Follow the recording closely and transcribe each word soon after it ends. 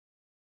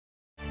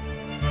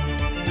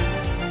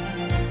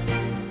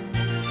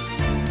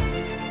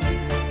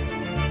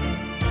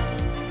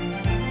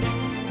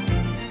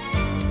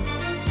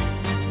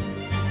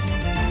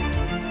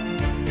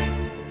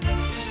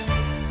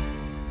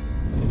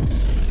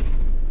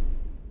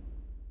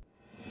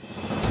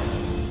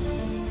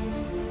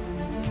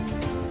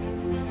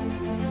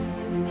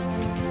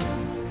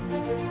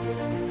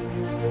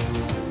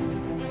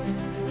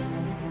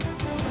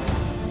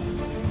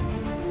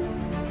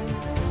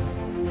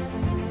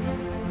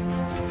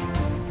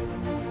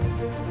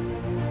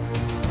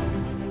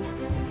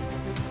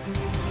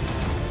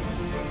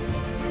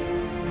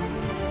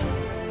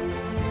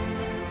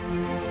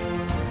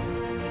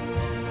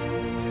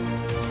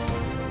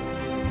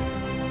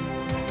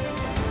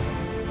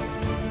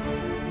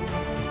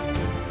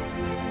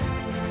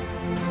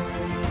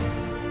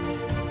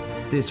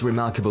This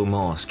remarkable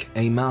mosque,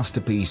 a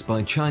masterpiece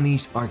by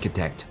Chinese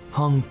architect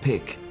Hong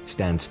Pick,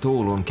 stands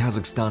tall on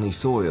Kazakhstani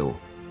soil.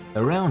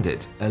 Around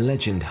it, a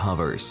legend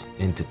hovers,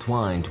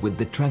 intertwined with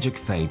the tragic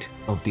fate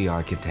of the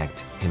architect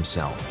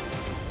himself.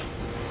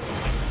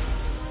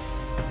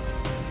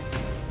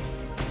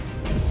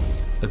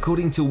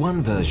 According to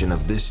one version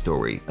of this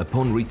story,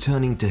 upon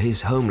returning to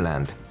his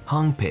homeland,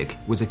 Hong Pick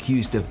was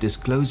accused of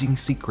disclosing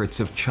secrets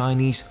of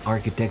Chinese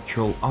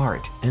architectural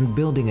art and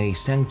building a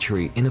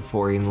sanctuary in a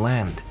foreign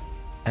land.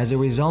 As a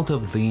result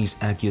of these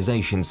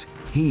accusations,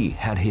 he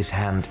had his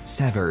hand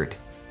severed.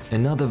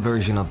 Another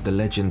version of the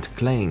legend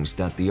claims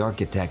that the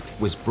architect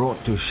was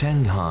brought to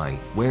Shanghai,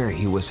 where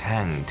he was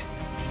hanged.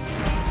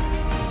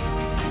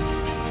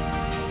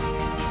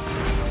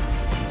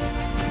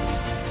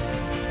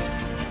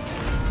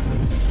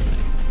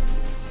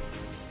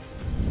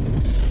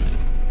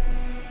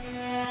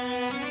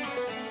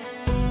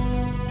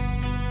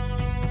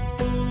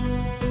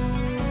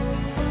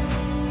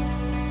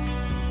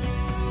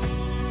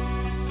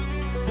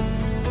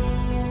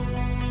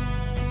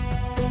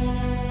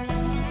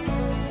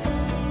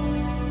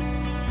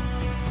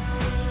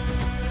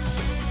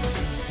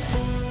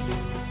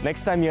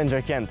 Next time you're in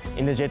Zharkent,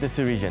 in the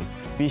Jetesu region,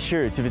 be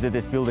sure to visit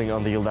this building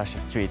on the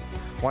Yuldashev Street.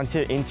 Once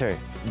you enter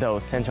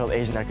those Central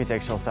Asian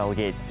architectural style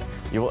gates,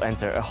 you will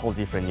enter a whole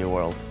different new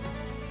world.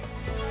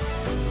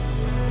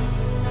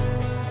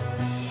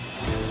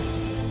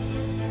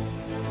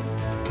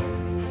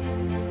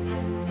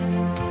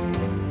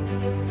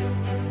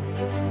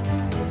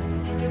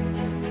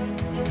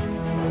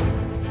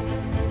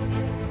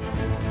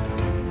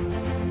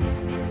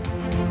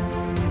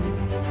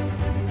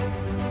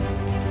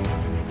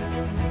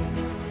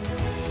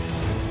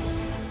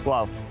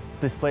 Wow,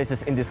 this place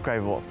is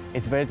indescribable.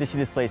 It's better to see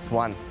this place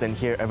once than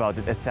hear about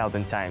it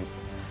 1,000 times.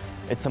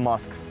 It's a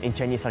mosque in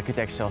Chinese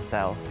architectural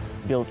style,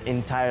 built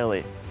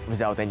entirely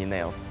without any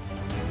nails.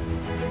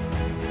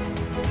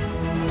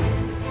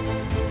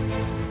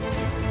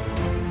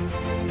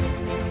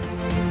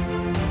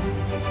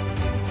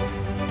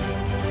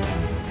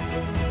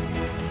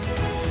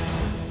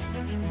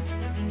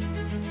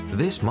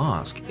 This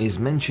mosque is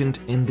mentioned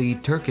in the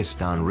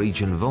Turkestan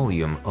region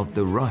volume of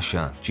the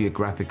Russia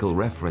Geographical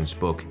Reference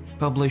Book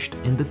published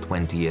in the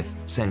 20th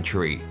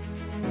century.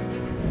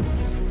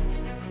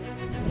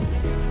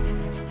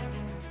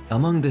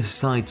 Among the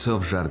sights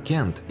of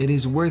Zharkent, it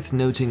is worth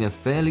noting a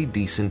fairly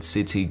decent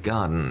city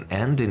garden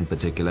and in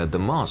particular the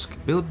mosque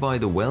built by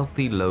the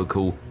wealthy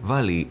local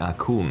Vali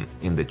Akun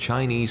in the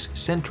Chinese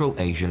Central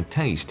Asian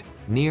taste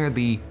near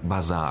the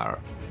bazaar.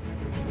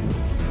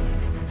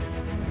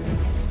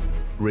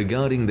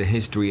 Regarding the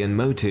history and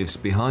motives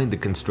behind the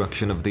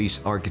construction of this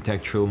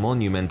architectural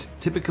monument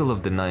typical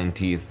of the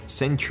 19th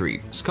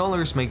century,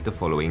 scholars make the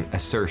following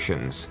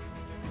assertions.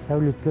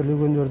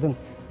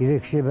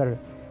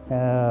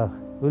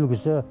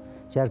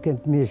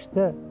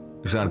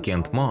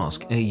 Zharkent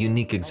Mosque, a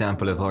unique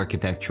example of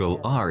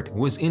architectural art,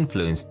 was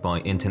influenced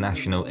by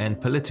international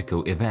and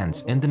political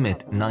events in the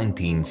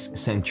mid-19th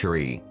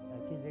century.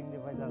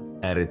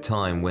 At a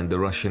time when the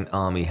Russian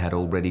army had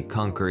already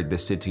conquered the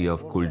city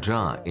of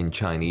Kulja in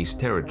Chinese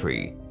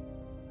territory.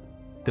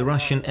 The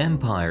Russian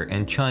Empire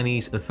and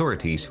Chinese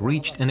authorities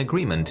reached an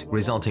agreement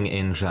resulting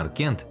in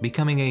Zharkent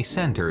becoming a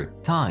center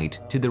tied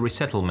to the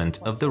resettlement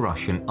of the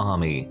Russian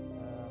army.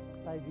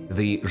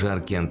 The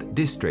Zharkent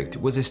district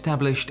was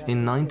established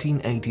in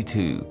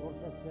 1982.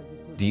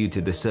 Due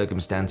to the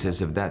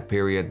circumstances of that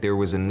period, there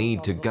was a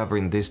need to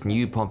govern this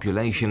new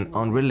population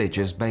on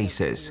religious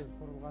basis.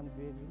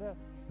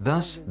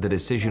 Thus, the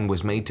decision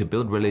was made to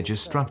build religious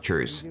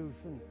structures.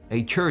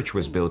 A church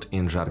was built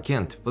in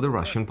Zharkent for the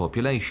Russian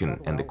population,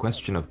 and the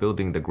question of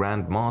building the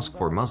Grand Mosque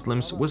for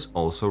Muslims was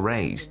also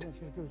raised.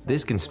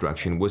 This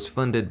construction was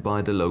funded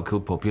by the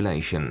local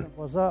population.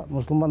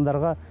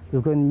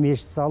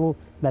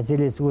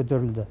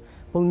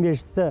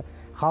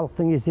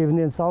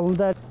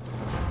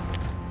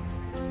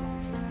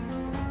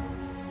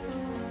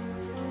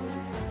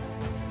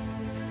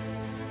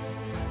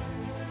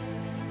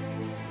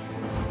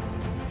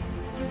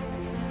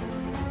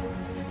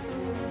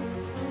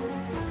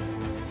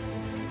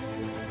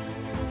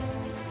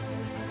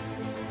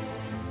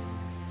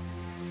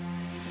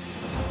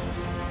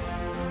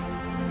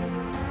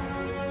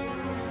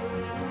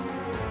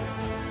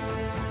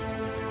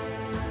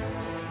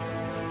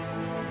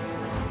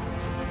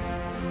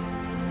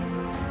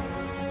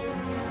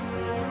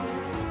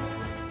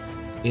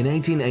 In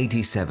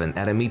 1887,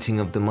 at a meeting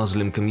of the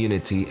Muslim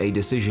community, a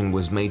decision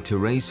was made to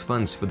raise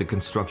funds for the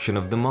construction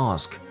of the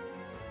mosque.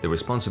 The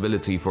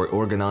responsibility for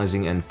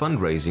organizing and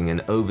fundraising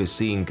and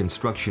overseeing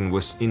construction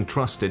was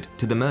entrusted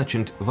to the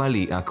merchant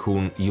Vali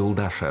Akun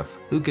Yuldashev,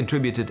 who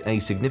contributed a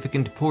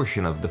significant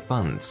portion of the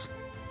funds.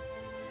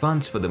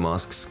 Funds for the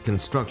mosque's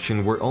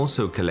construction were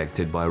also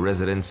collected by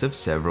residents of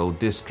several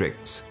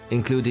districts,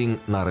 including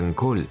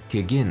Narınkol,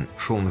 Kegin,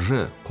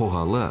 Shonzhe,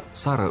 Qoğalı,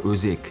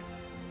 Sarıözek,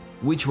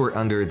 which were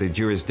under the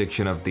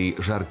jurisdiction of the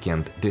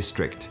Zharkent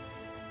district.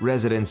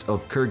 Residents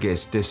of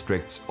Kyrgyz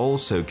districts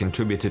also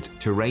contributed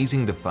to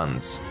raising the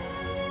funds.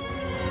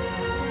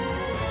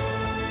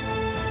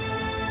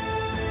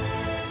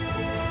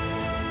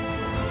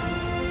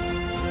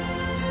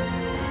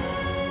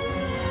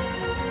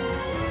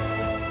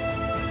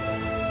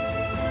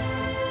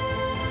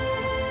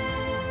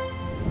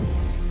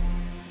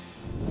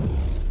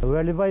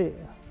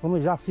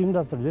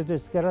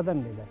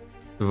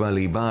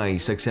 Vali Bhai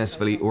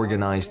successfully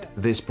organized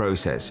this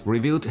process,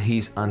 revealed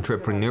his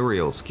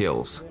entrepreneurial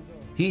skills.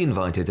 He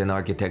invited an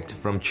architect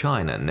from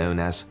China known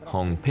as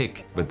Hong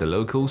Pik, but the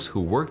locals who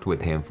worked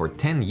with him for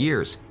 10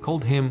 years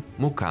called him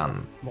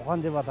Mukan.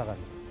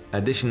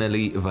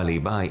 Additionally, Vali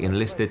Bhai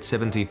enlisted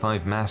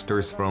 75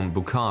 masters from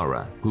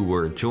Bukhara, who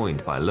were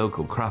joined by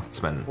local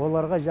craftsmen.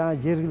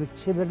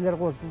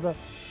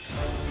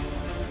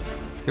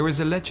 There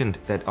is a legend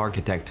that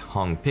architect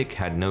Hong Pik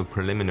had no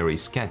preliminary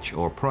sketch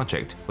or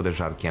project for the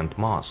Zharkent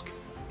Mosque.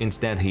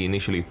 Instead, he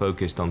initially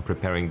focused on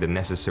preparing the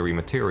necessary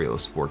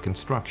materials for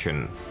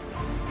construction.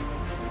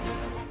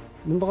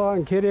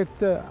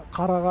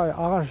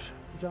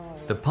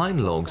 The pine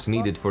logs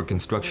needed for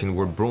construction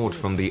were brought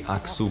from the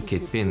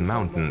Aksu-Ketpin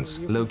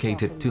mountains,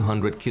 located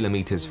 200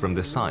 kilometers from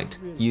the site,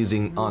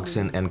 using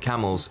oxen and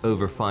camels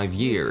over 5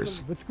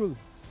 years.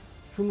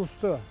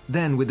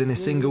 Then, within a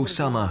single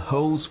summer,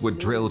 holes were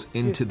drilled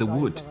into the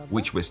wood,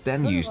 which was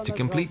then used to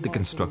complete the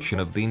construction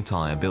of the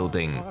entire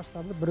building.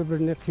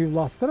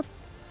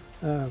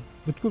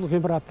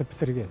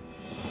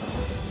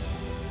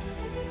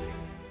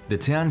 The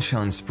Tian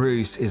Shan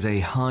spruce is a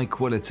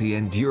high-quality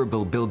and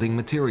durable building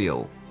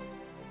material.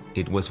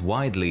 It was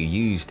widely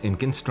used in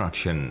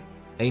construction.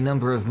 A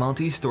number of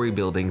multi-story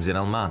buildings in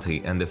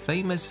Almaty and the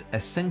famous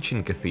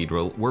Ascension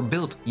Cathedral were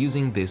built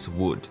using this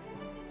wood.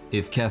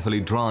 If carefully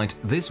dried,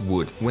 this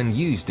wood, when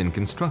used in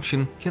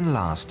construction, can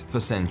last for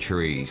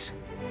centuries.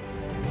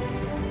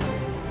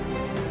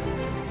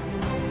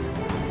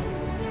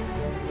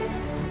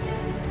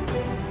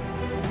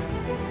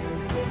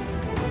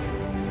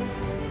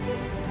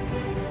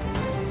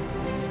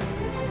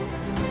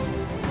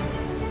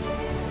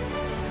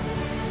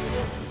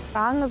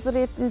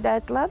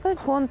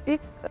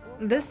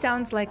 This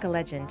sounds like a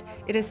legend.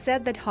 It is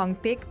said that Hong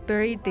Pik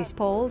buried these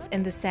poles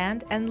in the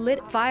sand and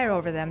lit fire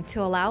over them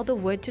to allow the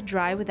wood to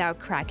dry without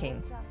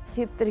cracking.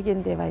 The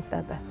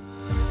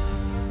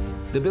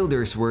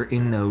builders were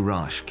in no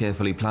rush,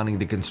 carefully planning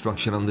the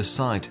construction on the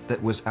site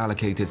that was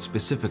allocated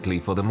specifically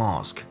for the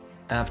mosque.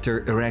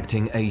 After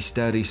erecting a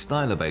sturdy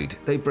stylobate,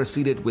 they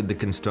proceeded with the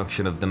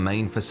construction of the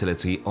main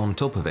facility on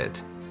top of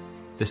it.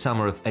 The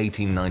summer of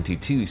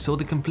 1892 saw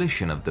the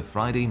completion of the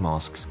Friday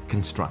Mosque's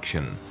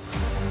construction.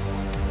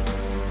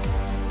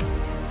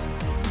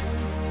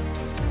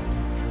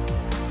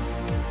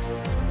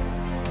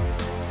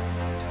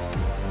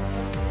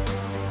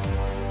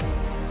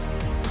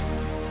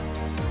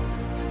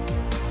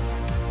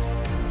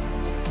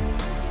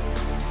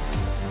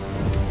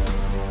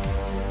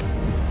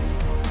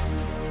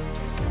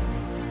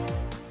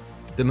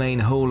 The main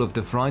hall of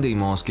the Friday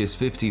Mosque is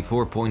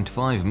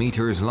 54.5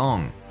 meters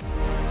long,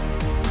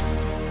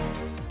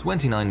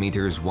 29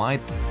 meters wide,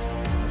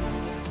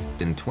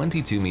 and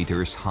 22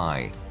 meters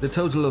high. The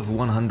total of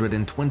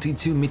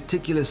 122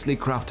 meticulously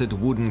crafted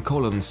wooden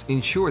columns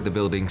ensure the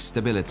building's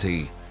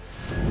stability.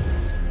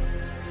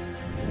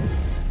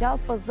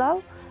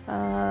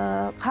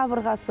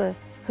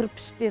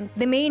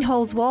 The main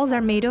hall's walls are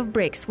made of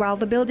bricks, while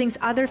the building's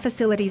other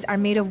facilities are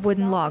made of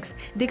wooden logs.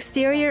 The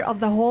exterior of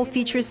the hall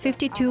features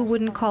 52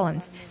 wooden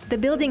columns. The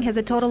building has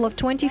a total of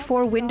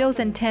 24 windows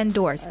and 10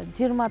 doors.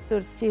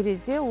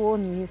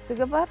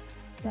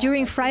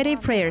 During Friday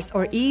prayers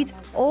or Eid,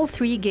 all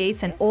 3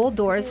 gates and all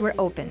doors were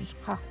open.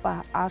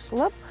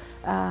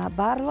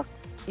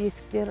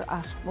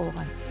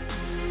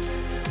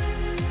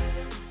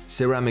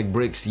 Ceramic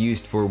bricks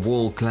used for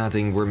wall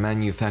cladding were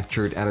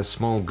manufactured at a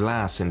small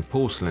glass and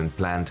porcelain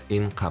plant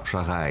in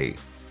Qazaqstan.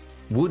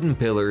 Wooden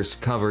pillars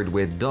covered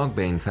with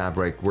dogbane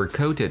fabric were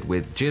coated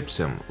with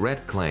gypsum,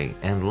 red clay,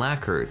 and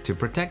lacquer to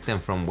protect them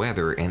from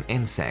weather and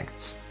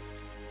insects.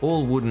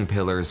 All wooden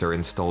pillars are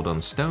installed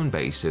on stone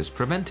bases,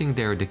 preventing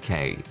their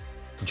decay.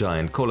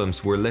 Giant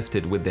columns were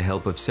lifted with the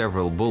help of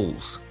several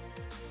bulls.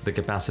 The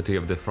capacity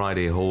of the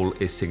Friday Hall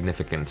is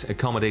significant,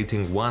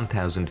 accommodating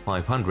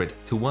 1,500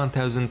 to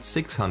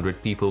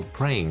 1,600 people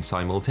praying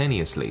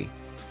simultaneously.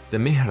 The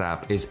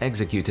mihrab is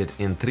executed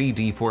in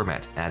 3D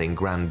format, adding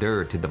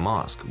grandeur to the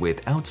mosque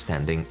with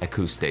outstanding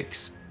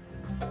acoustics.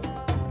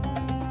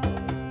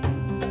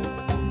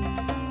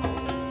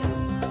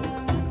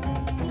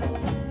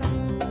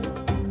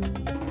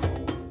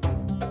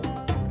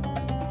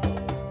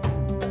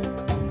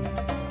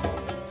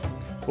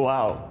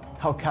 Wow,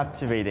 how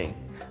captivating!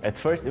 At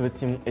first, it would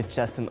seem it's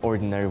just an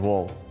ordinary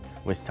wall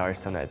with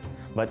stars on it,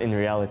 but in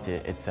reality,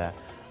 it's a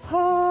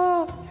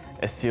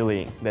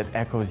ceiling that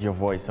echoes your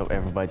voice so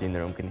everybody in the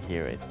room can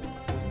hear it.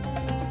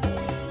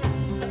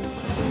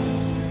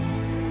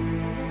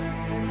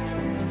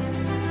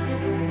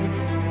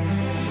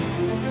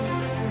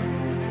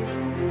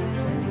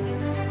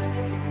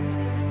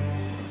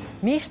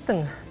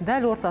 Мешіттің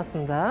дәл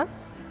ортасында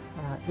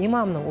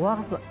имамның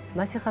уағыз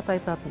насихат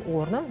айтатын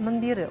орны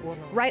мінбері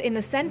орны. Right in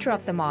the center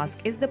of the mosque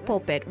is the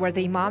pulpit where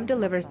the imam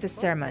delivers the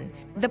sermon.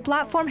 The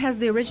platform has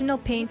the original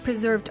paint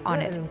preserved on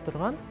it.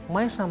 Тұрған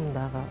май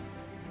шамындағы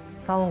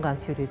салынған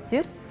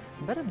суреттер.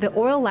 The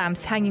oil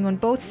lamps hanging on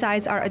both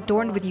sides are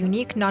adorned with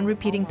unique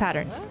non-repeating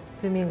patterns.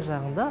 төменгі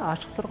жағында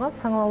ашық тұрған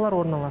саңылаулар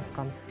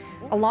орналасқан.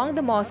 Along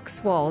the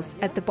mosque's walls,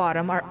 at the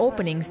bottom, are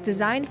openings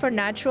designed for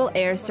natural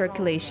air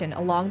circulation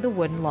along the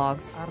wooden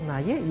logs.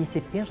 Арнайы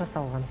есеппен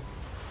жасалған.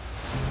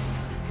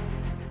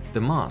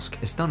 The mosque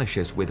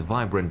astonishes with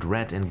vibrant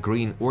red and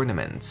green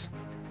ornaments.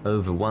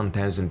 Over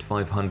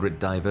 1,500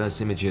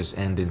 diverse images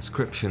and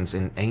inscriptions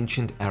in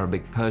ancient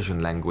Arabic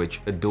Persian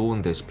language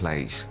adorn this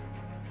place.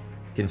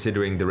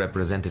 Considering the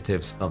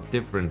representatives of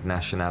different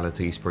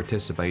nationalities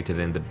participated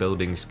in the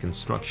building's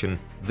construction,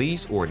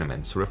 these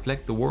ornaments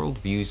reflect the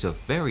worldviews of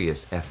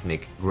various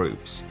ethnic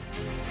groups.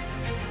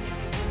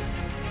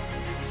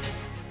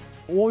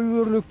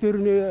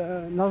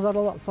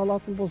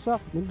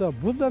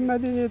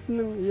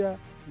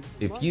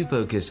 If you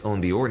focus on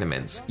the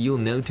ornaments, you'll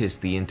notice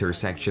the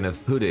intersection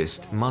of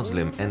Buddhist,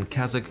 Muslim, and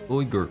Kazakh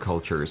Uyghur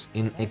cultures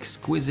in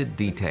exquisite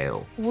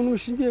detail.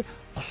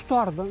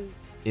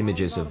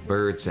 Images of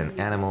birds and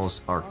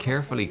animals are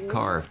carefully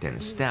carved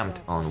and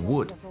stamped on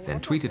wood, then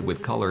treated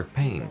with colored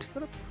paint.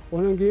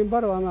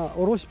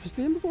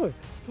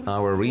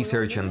 Our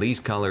research on these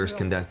colors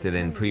conducted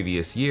in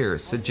previous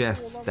years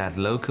suggests that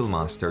local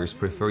masters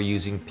prefer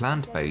using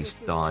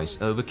plant-based dyes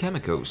over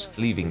chemicals,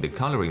 leaving the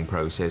coloring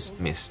process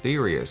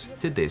mysterious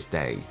to this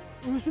day.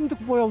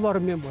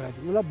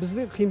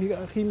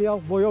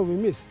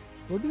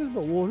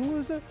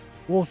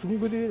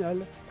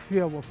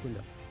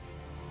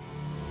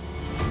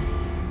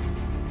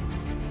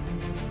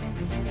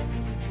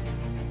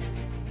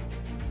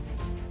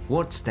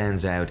 What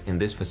stands out in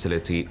this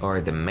facility are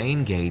the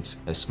main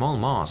gates, a small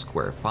mosque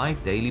where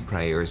 5 daily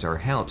prayers are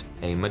held,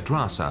 a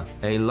madrasa,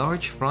 a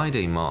large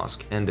Friday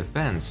mosque, and a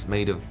fence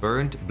made of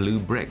burnt blue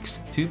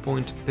bricks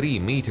 2.3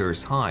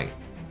 meters high.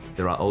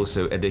 There are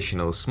also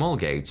additional small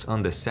gates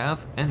on the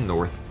south and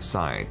north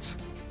sides.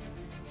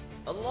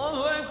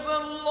 Allahu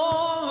Akbar,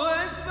 Allahu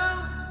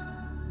Akbar,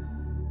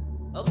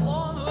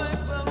 Allahu Akbar.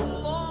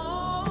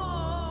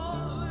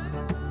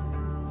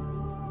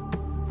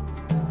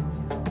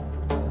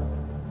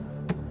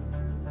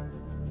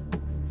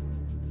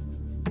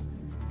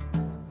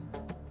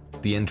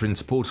 The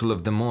entrance portal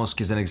of the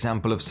mosque is an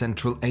example of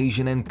Central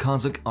Asian and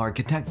Kazakh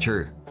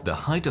architecture. The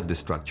height of the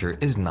structure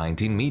is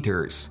 19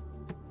 meters.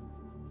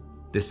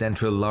 The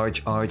central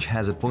large arch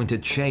has a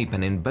pointed shape,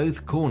 and in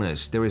both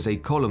corners there is a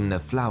columnar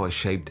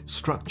flower-shaped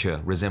structure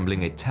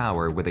resembling a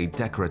tower with a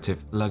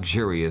decorative,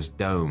 luxurious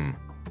dome.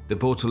 The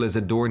portal is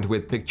adorned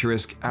with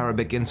picturesque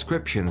Arabic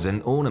inscriptions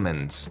and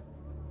ornaments.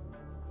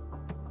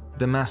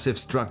 The massive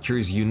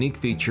structure's unique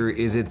feature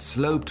is its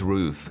sloped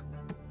roof.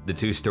 The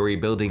two-story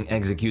building,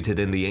 executed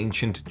in the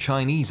ancient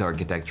Chinese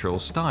architectural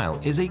style,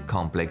 is a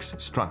complex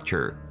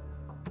structure.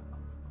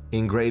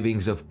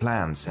 Engravings of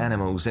plants,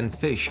 animals, and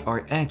fish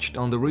are etched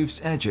on the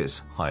roof's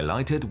edges,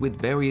 highlighted with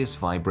various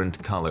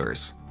vibrant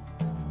colors.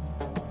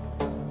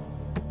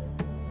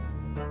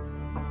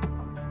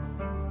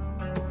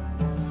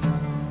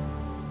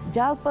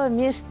 Жалпы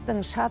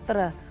мешіттің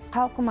шатыры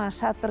қалқыма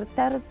шатыр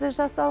тәрізді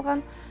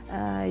жасалған,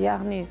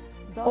 яғни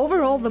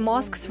Overall, the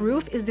mosque's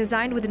roof is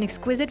designed with an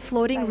exquisite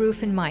floating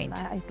roof in mind.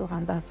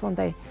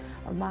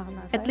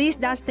 At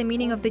least that's the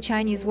meaning of the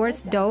Chinese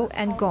words do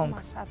and gong.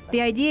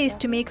 The idea is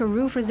to make a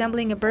roof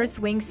resembling a bird's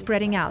wings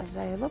spreading out.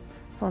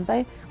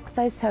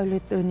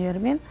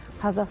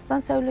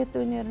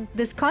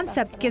 This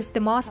concept gives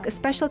the mosque a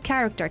special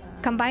character,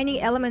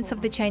 combining elements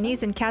of the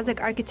Chinese and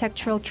Kazakh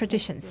architectural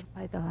traditions.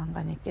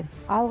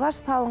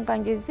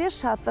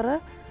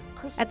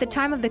 At the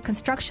time of the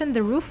construction,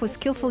 the roof was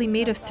skillfully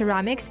made of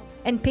ceramics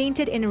and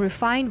painted in a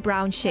refined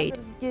brown shade.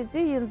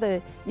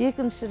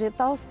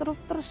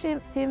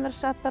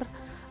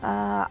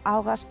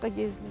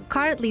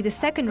 Currently, the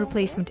second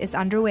replacement is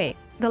underway.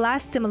 The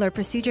last similar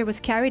procedure was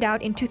carried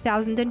out in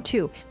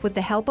 2002 with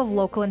the help of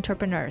local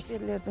entrepreneurs.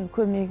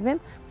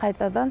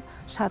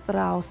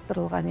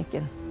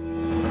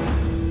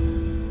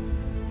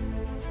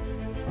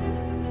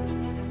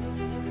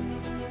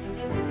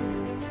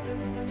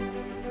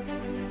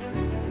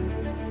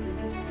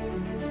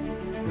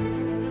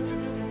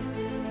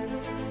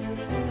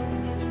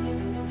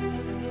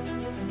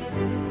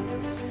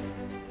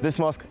 This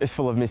mosque is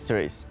full of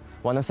mysteries.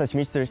 One of such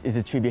mysteries is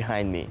the tree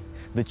behind me.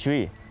 The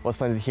tree was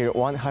planted here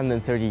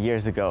 130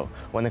 years ago,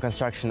 when the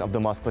construction of the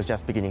mosque was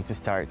just beginning to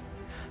start.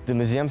 The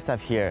museum staff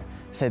here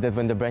say that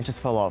when the branches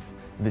fall off,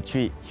 the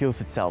tree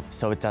heals itself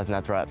so it does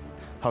not rot.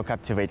 How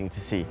captivating to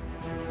see.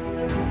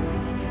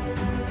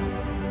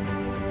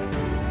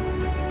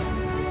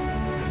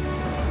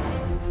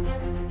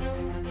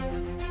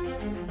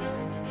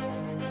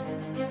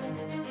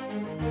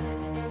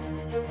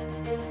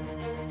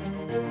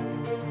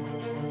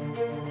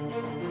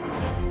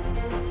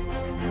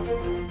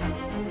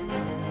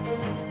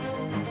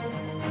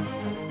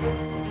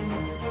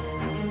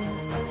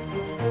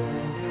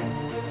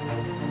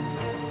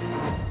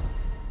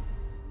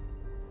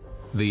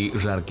 The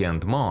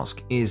Zharkent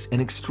Mosque is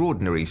an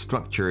extraordinary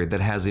structure that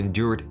has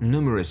endured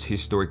numerous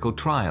historical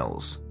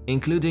trials,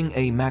 including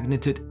a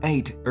magnitude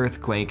 8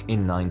 earthquake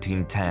in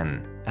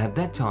 1910. At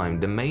that time,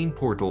 the main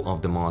portal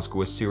of the mosque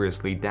was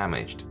seriously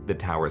damaged, the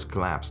towers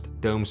collapsed,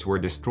 domes were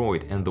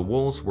destroyed, and the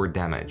walls were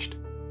damaged.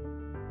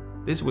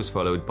 This was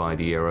followed by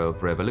the era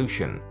of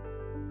revolution,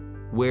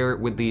 where,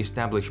 with the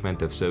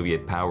establishment of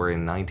Soviet power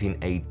in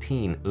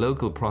 1918,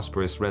 local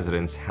prosperous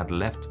residents had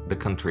left the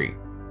country.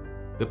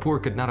 The poor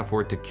could not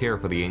afford to care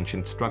for the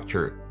ancient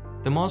structure.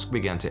 The mosque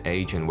began to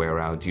age and wear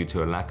out due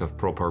to a lack of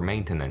proper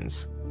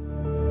maintenance.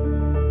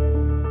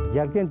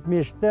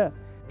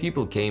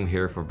 People came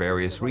here for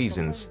various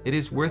reasons. It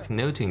is worth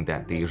noting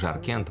that the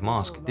Zharkent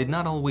Mosque did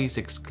not always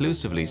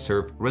exclusively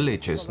serve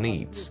religious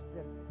needs.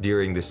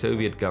 During the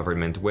Soviet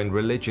government, when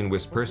religion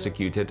was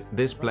persecuted,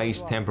 this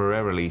place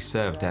temporarily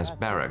served as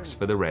barracks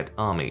for the Red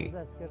Army.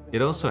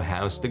 It also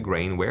housed a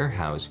grain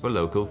warehouse for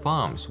local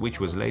farms, which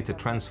was later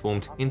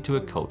transformed into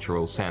a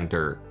cultural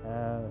center.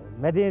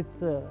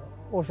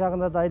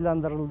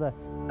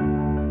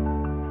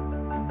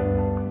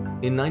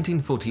 In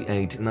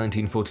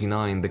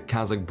 1948-1949, the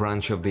Kazakh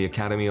branch of the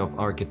Academy of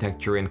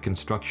Architecture and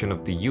Construction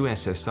of the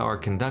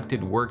USSR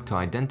conducted work to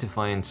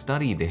identify and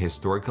study the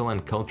historical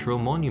and cultural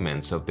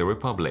monuments of the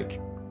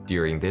Republic.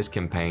 During this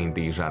campaign,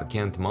 the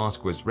Zharkent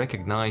Mosque was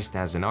recognized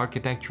as an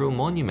architectural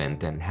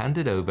monument and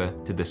handed over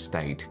to the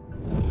state.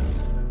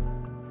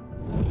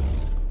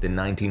 The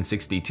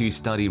 1962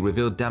 study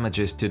revealed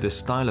damages to the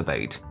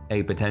stylobate,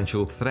 a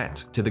potential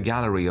threat to the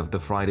gallery of the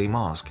Friday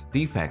Mosque,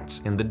 defects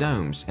in the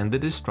domes, and the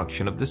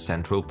destruction of the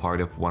central part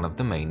of one of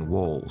the main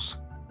walls.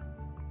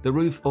 The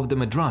roof of the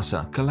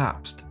madrasa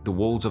collapsed, the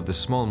walls of the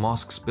small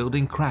mosque's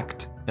building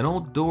cracked, and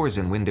all doors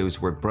and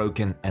windows were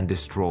broken and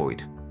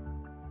destroyed.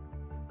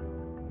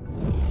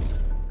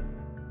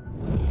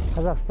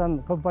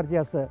 Kazakhstan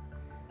Kompartiyasi.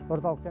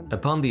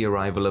 Upon the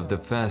arrival of the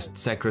first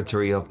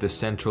secretary of the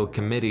Central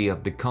Committee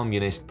of the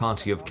Communist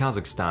Party of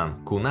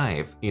Kazakhstan,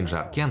 Kunaev, in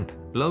Zharkent,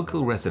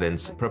 local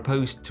residents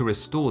proposed to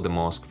restore the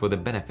mosque for the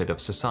benefit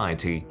of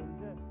society.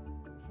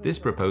 This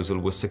proposal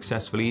was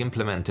successfully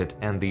implemented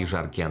and the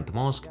Zharkent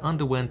Mosque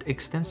underwent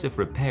extensive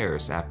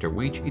repairs, after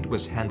which it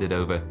was handed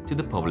over to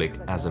the public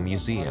as a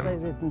museum.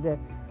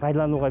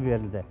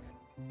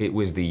 It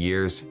was the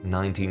years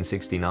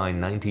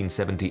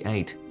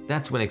 1969-1978.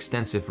 That's when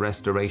extensive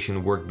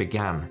restoration work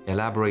began.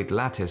 Elaborate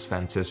lattice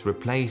fences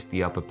replaced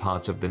the upper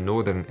parts of the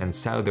northern and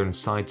southern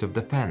sides of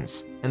the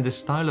fence, and the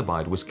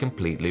stylobate was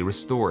completely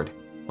restored.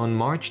 On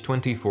March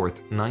 24,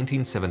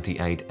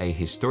 1978, a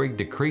historic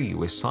decree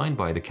was signed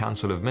by the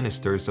Council of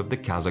Ministers of the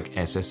Kazakh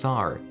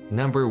SSR,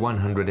 number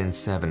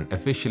 107,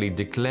 officially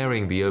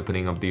declaring the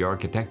opening of the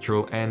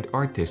Architectural and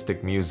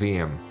Artistic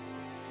Museum.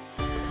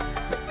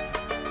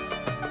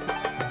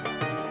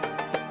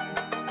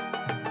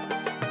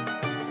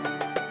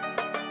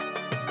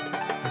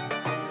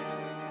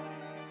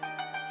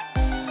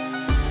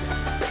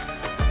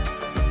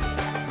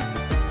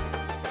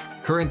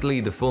 Currently,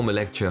 the former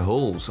lecture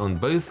halls on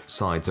both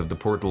sides of the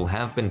portal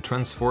have been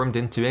transformed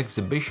into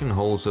exhibition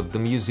halls of the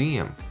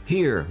museum.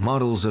 Here,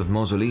 models of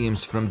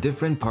mausoleums from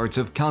different parts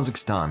of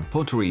Kazakhstan,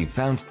 pottery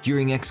found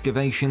during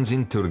excavations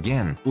in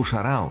Turgen,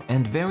 Usharal,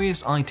 and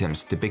various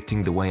items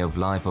depicting the way of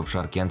life of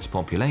Zharkent's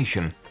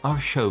population are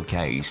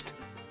showcased.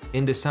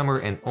 In the summer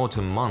and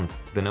autumn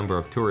month, the number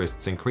of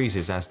tourists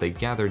increases as they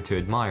gather to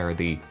admire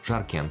the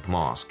Zharkent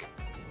Mosque.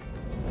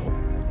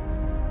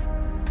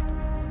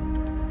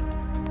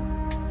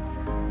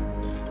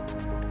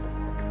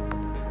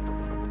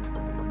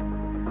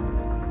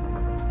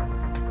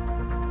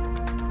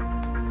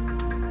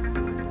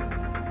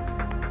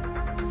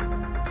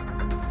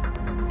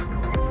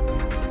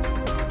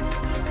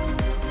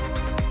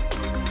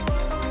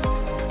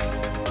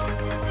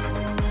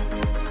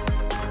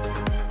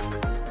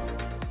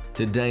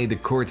 Today, the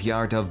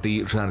courtyard of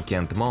the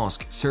Zharkent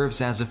Mosque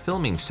serves as a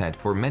filming set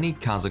for many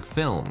Kazakh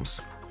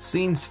films.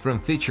 Scenes from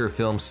feature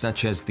films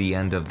such as The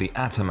End of the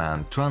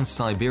Ataman,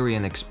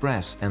 Trans-Siberian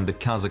Express, and The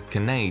Kazakh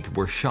Khanate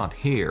were shot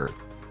here.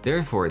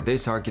 Therefore,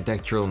 this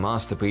architectural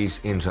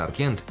masterpiece in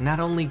Zharkent not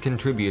only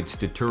contributes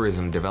to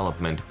tourism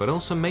development but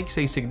also makes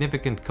a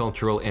significant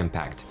cultural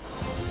impact.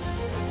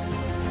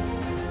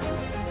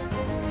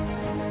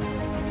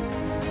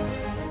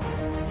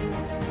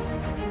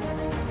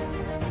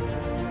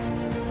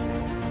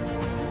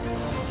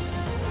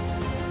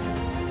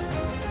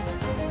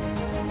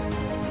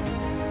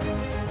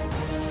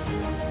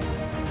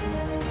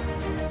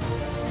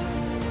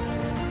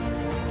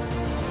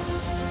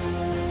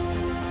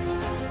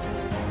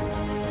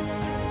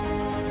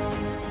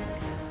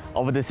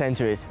 Over the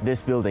centuries,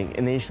 this building,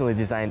 initially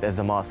designed as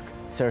a mosque,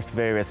 served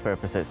various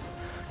purposes.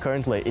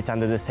 Currently, it's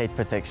under the state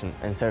protection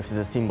and serves as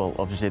a symbol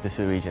of the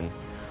Zhytosu region.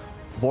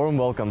 Warm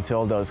welcome to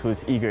all those who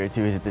is eager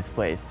to visit this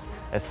place.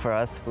 As for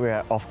us, we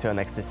are off to our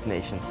next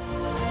destination.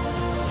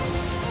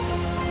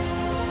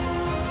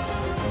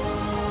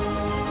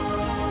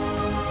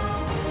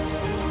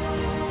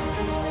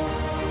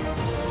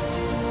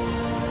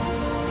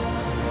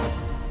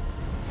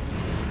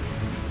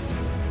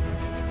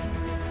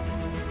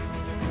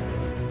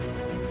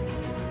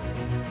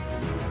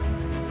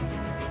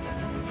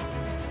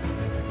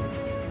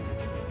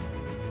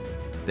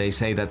 They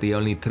say that the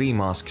only 3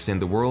 mosques in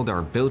the world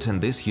are built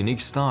in this unique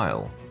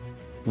style.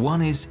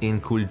 One is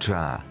in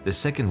Kulcha, the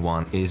second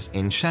one is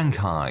in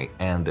Shanghai,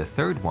 and the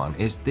third one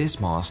is this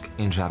mosque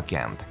in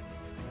Zharkent.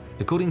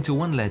 According to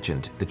one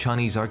legend, the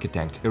Chinese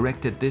architect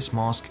erected this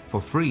mosque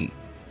for free.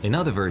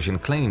 Another version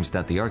claims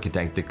that the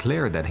architect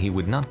declared that he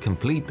would not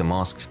complete the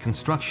mosque's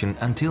construction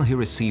until he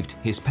received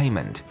his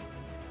payment.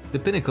 The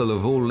pinnacle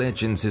of all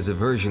legends is a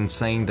version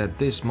saying that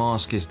this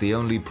mosque is the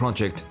only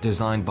project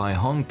designed by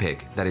Hongpic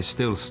that is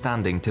still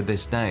standing to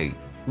this day.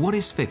 What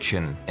is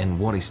fiction and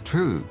what is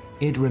true?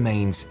 It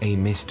remains a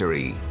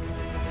mystery.